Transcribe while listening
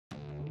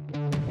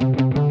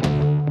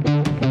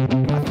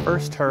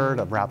first heard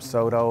of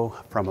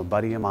Rapsodo from a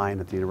buddy of mine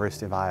at the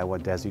University of Iowa,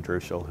 Desi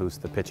Druschel, who's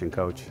the pitching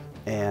coach.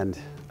 And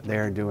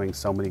they're doing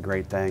so many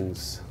great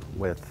things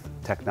with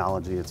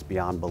technology, it's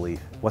beyond belief.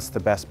 What's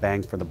the best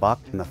bang for the buck?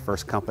 And the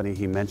first company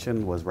he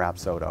mentioned was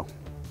Rapsodo.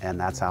 And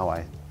that's how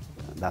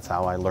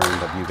I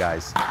learned of you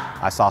guys.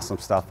 I saw some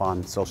stuff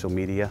on social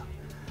media,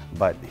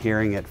 but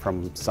hearing it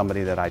from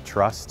somebody that I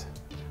trust,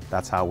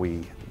 that's how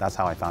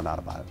I found out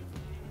about it.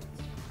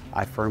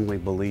 I firmly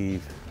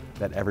believe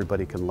that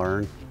everybody can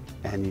learn,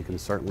 and you can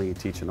certainly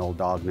teach an old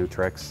dog new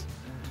tricks,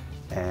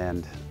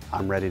 and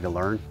I'm ready to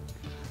learn.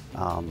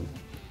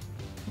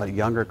 But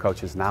younger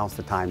coaches, now's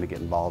the time to get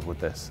involved with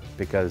this,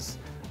 because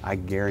I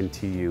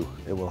guarantee you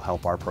it will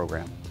help our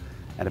program.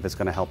 And if it's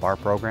going to help our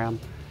program,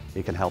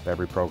 it can help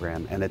every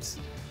program. And it's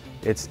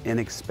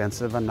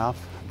inexpensive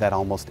enough that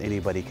almost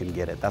anybody can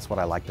get it. That's what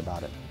I liked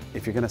about it.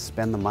 If you're going to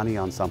spend the money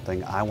on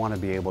something, I want to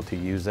be able to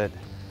use it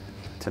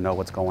to know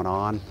what's going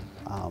on.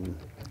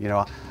 You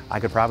know,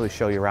 I could probably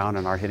show you around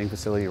in our hitting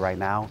facility right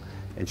now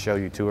and show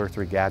you 2 or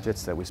 3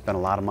 gadgets that we spent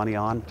a lot of money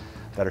on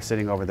that are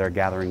sitting over there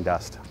gathering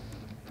dust.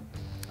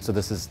 So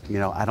this is, you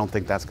know, I don't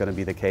think that's going to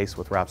be the case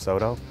with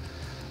Rapsodo.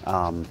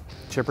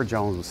 Chipper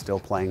Jones was still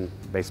playing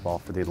baseball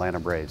for the Atlanta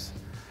Braves.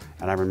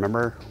 And I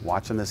remember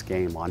watching this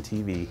game on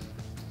TV,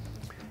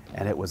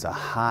 and it was a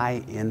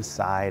high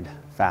inside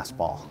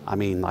fastball. I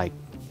mean, like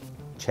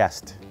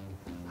chest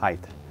height.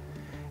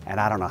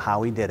 And I don't know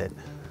how he did it,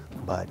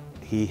 but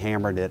he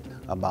hammered it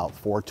about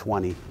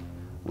 420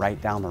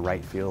 right down the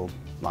right field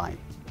line.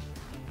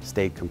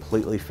 Stayed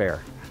completely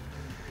fair.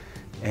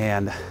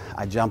 And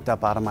I jumped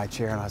up out of my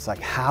chair and I was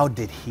like, how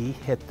did he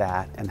hit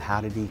that and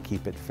how did he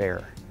keep it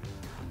fair?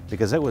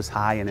 Because it was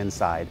high and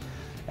inside,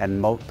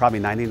 and probably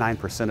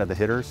 99% of the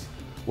hitters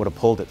would have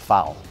pulled it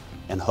foul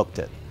and hooked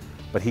it,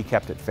 but he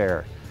kept it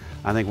fair.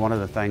 I think one of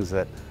the things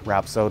that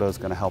Rapsodo is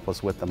going to help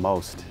us with the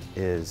most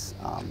is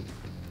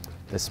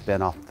the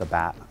spin off the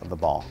bat of the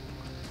ball.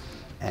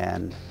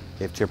 And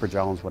if Chipper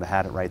Jones would have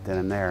had it right then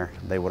and there,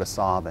 they would have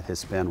saw that his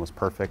spin was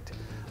perfect.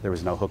 There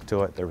was no hook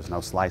to it. There was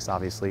no slice,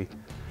 obviously.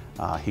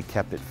 He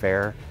kept it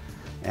fair.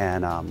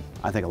 And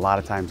I think a lot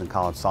of times in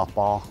college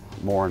softball,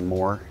 more and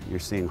more, you're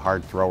seeing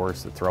hard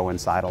throwers that throw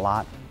inside a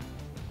lot,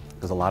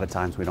 because a lot of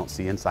times we don't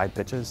see inside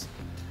pitches,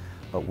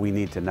 but we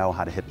need to know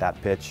how to hit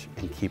that pitch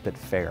and keep it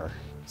fair.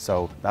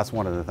 So that's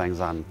one of the things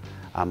I'm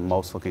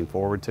most looking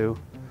forward to.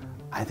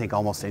 I think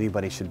almost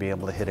anybody should be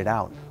able to hit it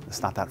out.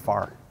 It's not that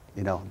far.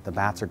 You know, the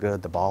bats are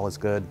good, the ball is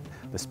good,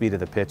 the speed of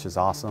the pitch is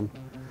awesome.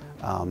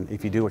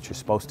 If you do what you're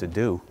supposed to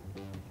do,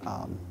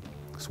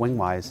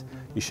 swing-wise,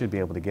 you should be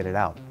able to get it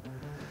out.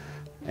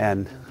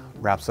 And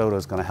Rapsodo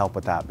is going to help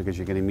with that, because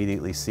you can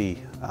immediately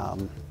see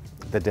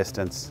the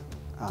distance.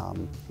 You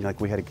know, like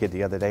we had a kid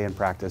the other day in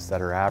practice that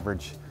her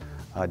average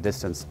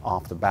distance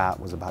off the bat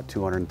was about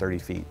 230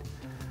 feet.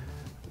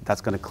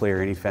 That's going to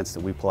clear any fence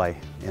that we play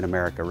in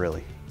America,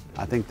 really.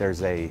 I think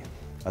there's a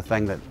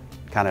thing that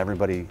kind of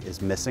everybody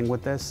is missing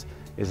with this,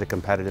 is a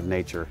competitive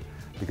nature.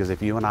 Because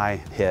if you and I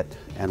hit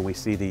and we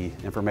see the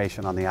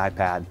information on the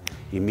iPad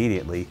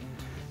immediately,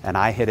 and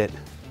I hit it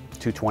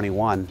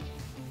 221,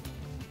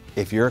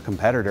 if you're a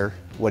competitor,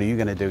 what are you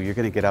going to do? You're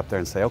going to get up there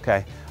and say,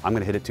 okay, I'm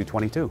going to hit it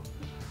 222.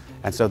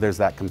 And so there's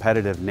that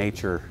competitive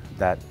nature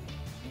that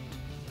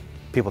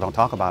people don't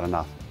talk about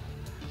enough.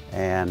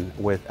 And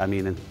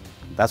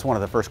that's one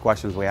of the first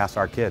questions we ask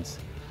our kids.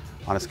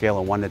 On a scale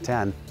of 1 to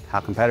 10,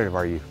 how competitive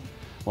are you?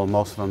 Well,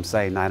 most of them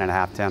say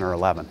 9.5, 10, or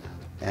 11.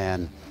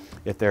 And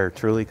if they're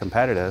truly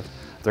competitive,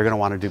 they're going to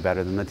want to do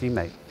better than the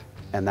teammate.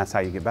 And that's how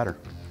you get better.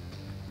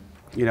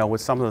 You know, with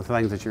some of the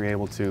things that you're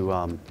able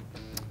to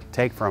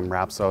take from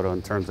Rapsodo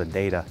in terms of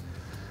data,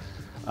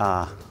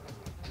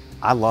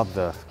 I love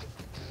the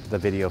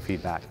video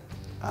feedback.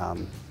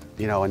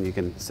 You know, and you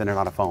can send it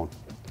on a phone.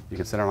 You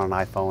can send it on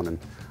an iPhone and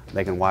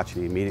they can watch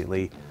it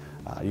immediately.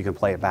 You can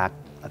play it back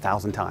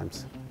 1,000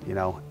 times. You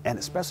know, and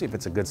especially if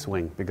it's a good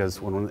swing, because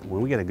when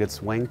we get a good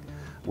swing,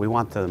 we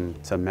want them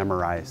to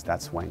memorize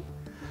that swing.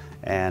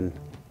 And,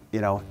 you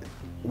know,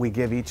 we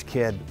give each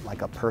kid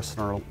like a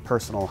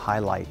personal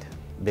highlight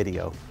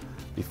video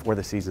before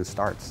the season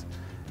starts.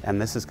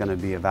 And this is going to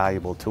be a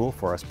valuable tool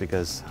for us,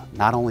 because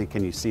not only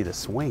can you see the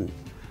swing,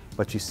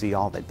 but you see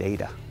all the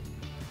data.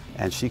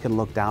 And she can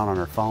look down on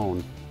her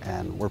phone,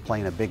 and we're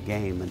playing a big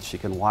game, and she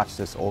can watch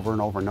this over and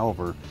over and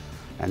over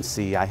and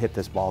see, I hit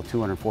this ball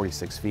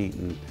 246 feet,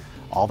 and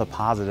all the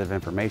positive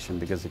information,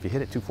 because if you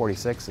hit it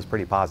 246, it's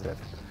pretty positive.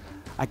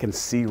 I can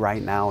see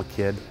right now a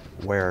kid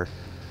where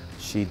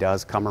she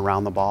does come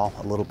around the ball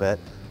a little bit.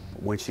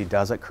 When she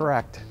does it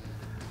correct,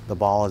 the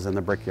ball is in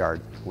the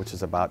brickyard, which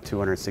is about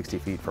 260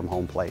 feet from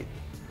home plate.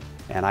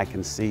 And I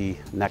can see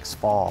next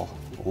fall,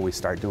 when we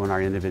start doing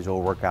our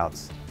individual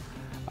workouts,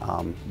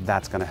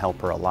 that's going to help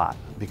her a lot,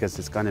 because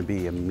it's going to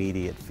be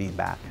immediate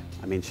feedback.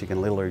 I mean, she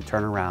can literally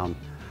turn around,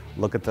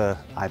 look at the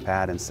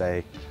iPad and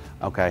say,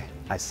 okay,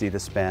 I see the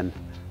spin,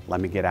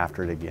 let me get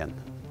after it again.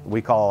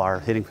 We call our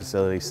hitting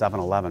facility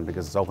 7-Eleven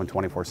because it's open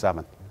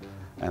 24/7.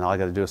 And all I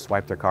gotta do is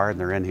swipe their card and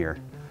they're in here.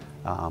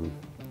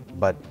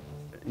 But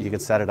you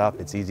can set it up,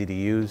 it's easy to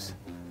use.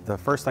 The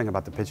first thing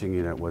about the pitching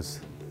unit was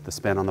the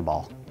spin on the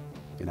ball.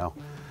 You know,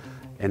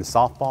 in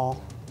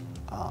softball,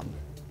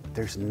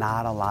 there's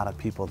not a lot of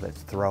people that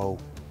throw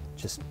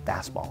just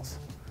fastballs.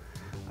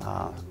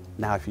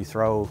 Now, if you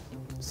throw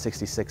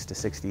 66 to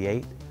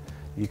 68,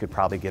 you could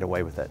probably get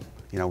away with it.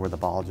 You know, where the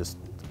ball just,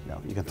 you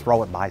know, you can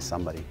throw it by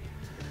somebody.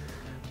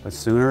 But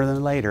sooner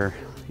than later,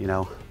 you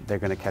know, they're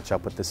going to catch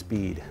up with the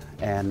speed.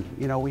 And,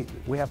 you know,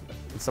 we have,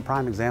 it's a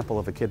prime example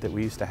of a kid that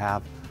we used to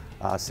have,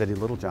 City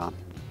Littlejohn.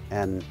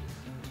 And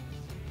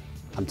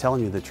I'm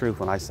telling you the truth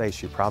when I say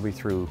she probably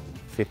threw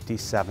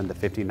 57 to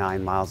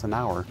 59 miles an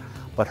hour,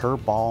 but her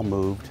ball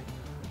moved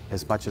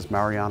as much as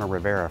Mariano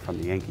Rivera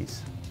from the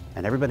Yankees.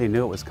 And everybody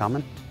knew it was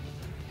coming.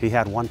 He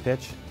had one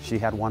pitch, she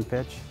had one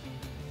pitch,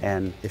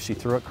 and if she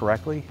threw it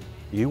correctly,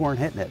 you weren't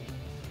hitting it.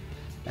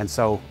 And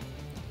so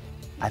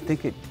I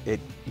think it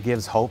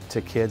gives hope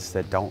to kids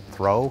that don't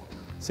throw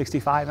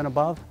 65 and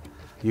above.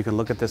 You can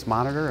look at this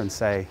monitor and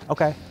say,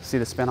 okay, see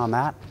the spin on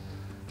that?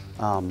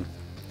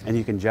 And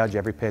you can judge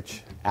every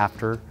pitch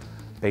after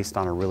based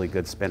on a really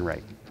good spin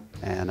rate.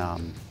 And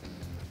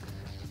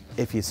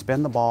if you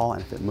spin the ball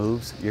and if it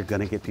moves, you're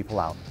gonna get people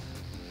out,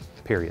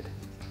 period.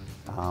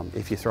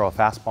 If you throw a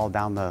fastball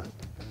down the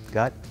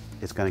gut,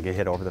 it's gonna get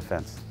hit over the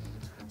fence.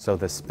 So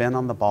the spin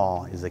on the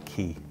ball is a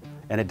key.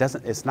 And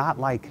it's not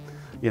like,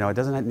 you know, it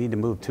doesn't need to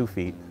move 2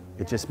 feet.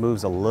 It just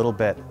moves a little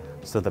bit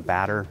so the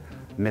batter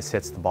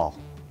mishits the ball.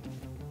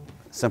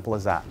 Simple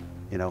as that.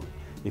 You know,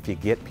 if you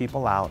get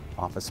people out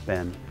off a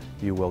spin,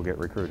 you will get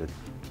recruited.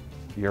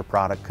 Your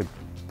product could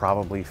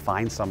probably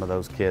find some of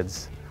those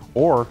kids,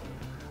 or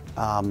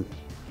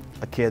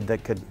a kid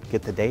that could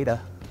get the data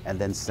and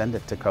then send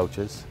it to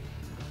coaches,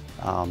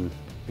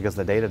 because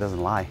the data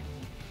doesn't lie.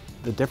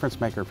 The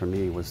difference maker for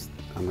me was,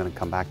 I'm going to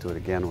come back to it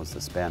again, was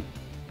the spin.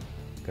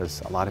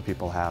 Because a lot of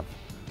people have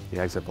the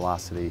exit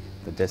velocity,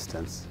 the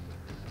distance,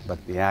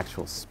 but the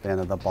actual spin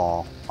of the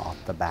ball off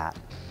the bat,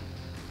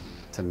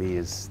 to me,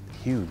 is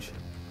huge.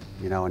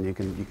 You know, and you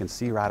can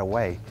see right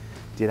away,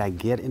 did I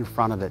get in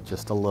front of it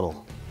just a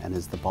little? And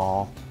is the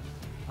ball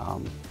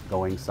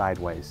going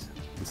sideways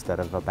instead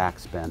of a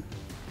backspin?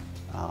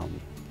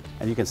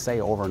 And you can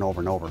say over and over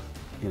and over,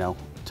 you know,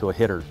 to a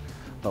hitter,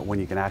 but when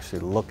you can actually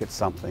look at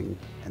something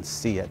and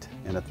see it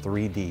in a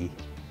 3D,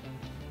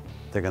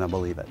 they're gonna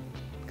believe it.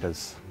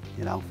 Because,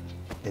 you know,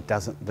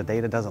 the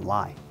data doesn't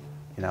lie.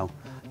 You know,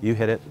 you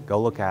hit it,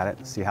 go look at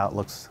it, see how it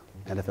looks,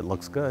 and if it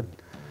looks good,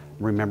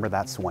 remember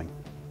that swing.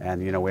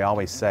 And, you know, we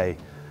always say,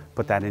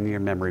 put that into your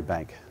memory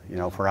bank. You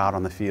know, if we're out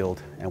on the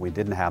field and we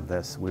didn't have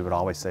this, we would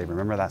always say,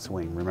 remember that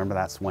swing, remember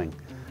that swing.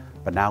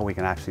 But now we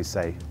can actually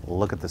say,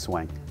 look at the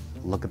swing,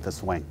 look at the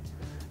swing,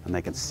 and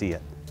they can see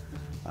it.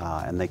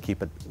 And they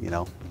keep it, you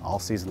know, all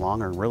season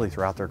long or really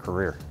throughout their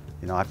career.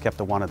 You know, I've kept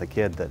a one of the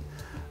kid that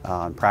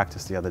in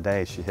practice the other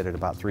day, she hit it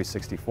about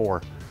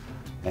 364,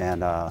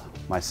 and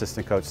my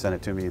assistant coach sent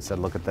it to me and said,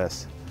 look at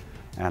this.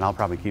 And I'll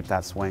probably keep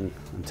that swing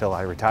until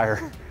I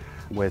retire.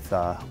 With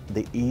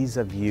the ease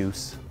of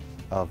use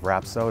of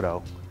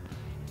Rapsodo,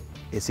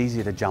 it's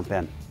easy to jump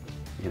in,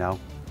 you know,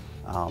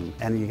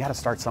 and you got to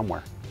start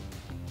somewhere.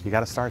 You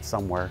got to start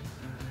somewhere.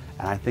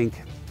 And I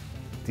think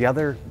the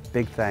other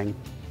big thing,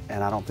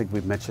 and I don't think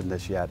we've mentioned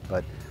this yet,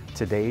 but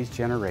today's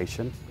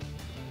generation,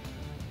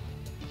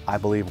 I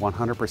believe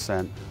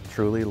 100%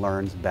 truly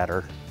learns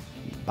better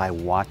by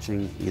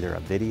watching either a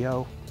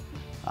video,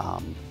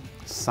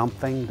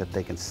 something that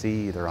they can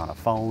see either on a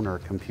phone or a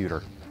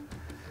computer.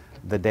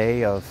 The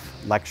day of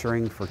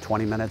lecturing for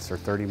 20 minutes or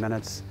 30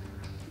 minutes,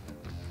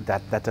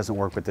 that doesn't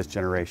work with this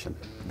generation.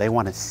 They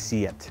want to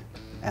see it.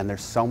 And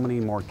there's so many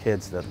more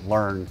kids that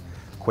learn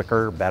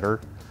quicker, better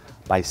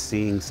by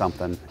seeing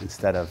something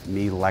instead of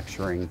me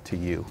lecturing to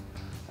you.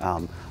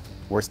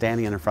 We're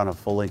standing in front of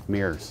full-length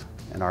mirrors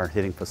in our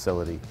hitting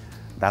facility.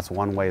 That's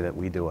one way that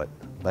we do it.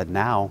 But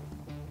now,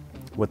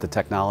 with the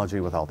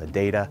technology, with all the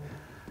data,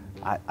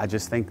 I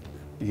just think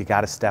you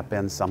got to step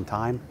in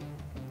sometime,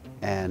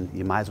 and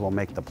you might as well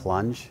make the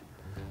plunge,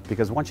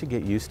 because once you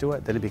get used to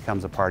it, then it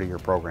becomes a part of your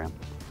program,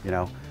 you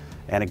know?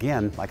 And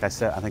again, like I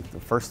said, I think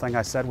the first thing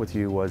I said with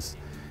you was,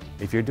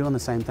 if you're doing the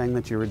same thing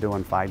that you were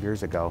doing 5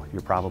 years ago,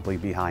 you're probably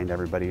behind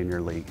everybody in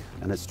your league.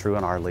 And it's true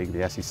in our league.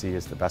 The SEC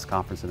is the best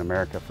conference in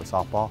America for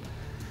softball.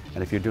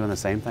 And if you're doing the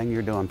same thing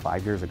you're doing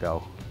 5 years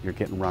ago, you're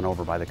getting run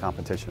over by the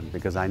competition,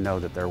 because I know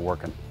that they're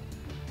working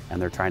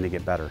and they're trying to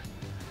get better.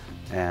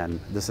 And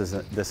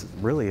this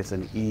really is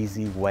an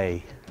easy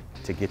way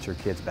to get your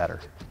kids better.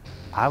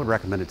 I would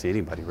recommend it to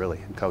anybody really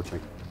in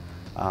coaching.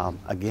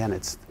 Again,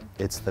 it's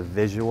the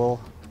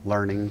visual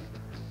learning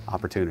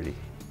opportunity.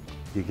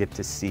 You get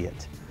to see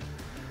it.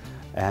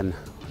 And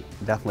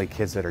definitely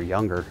kids that are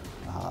younger,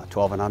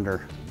 12 and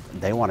under,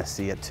 they want to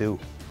see it too.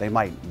 They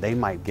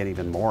might get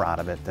even more out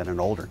of it than an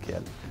older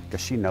kid,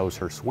 because she knows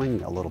her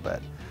swing a little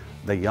bit.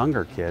 The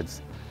younger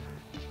kids,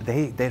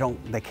 they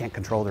can't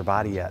control their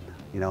body yet,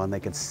 you know, and they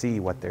can see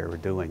what they were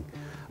doing.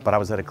 But I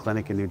was at a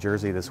clinic in New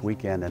Jersey this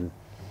weekend, and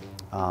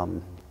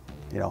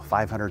you know,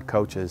 500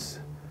 coaches,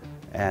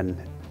 and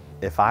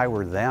if I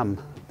were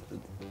them,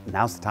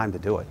 now's the time to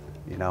do it.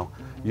 You know,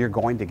 you're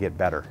going to get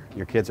better.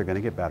 Your kids are going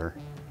to get better.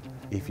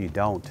 If you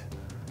don't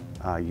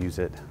use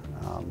it,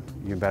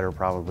 you better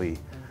probably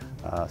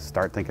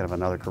start thinking of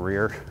another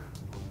career,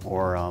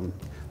 or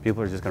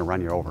people are just going to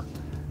run you over.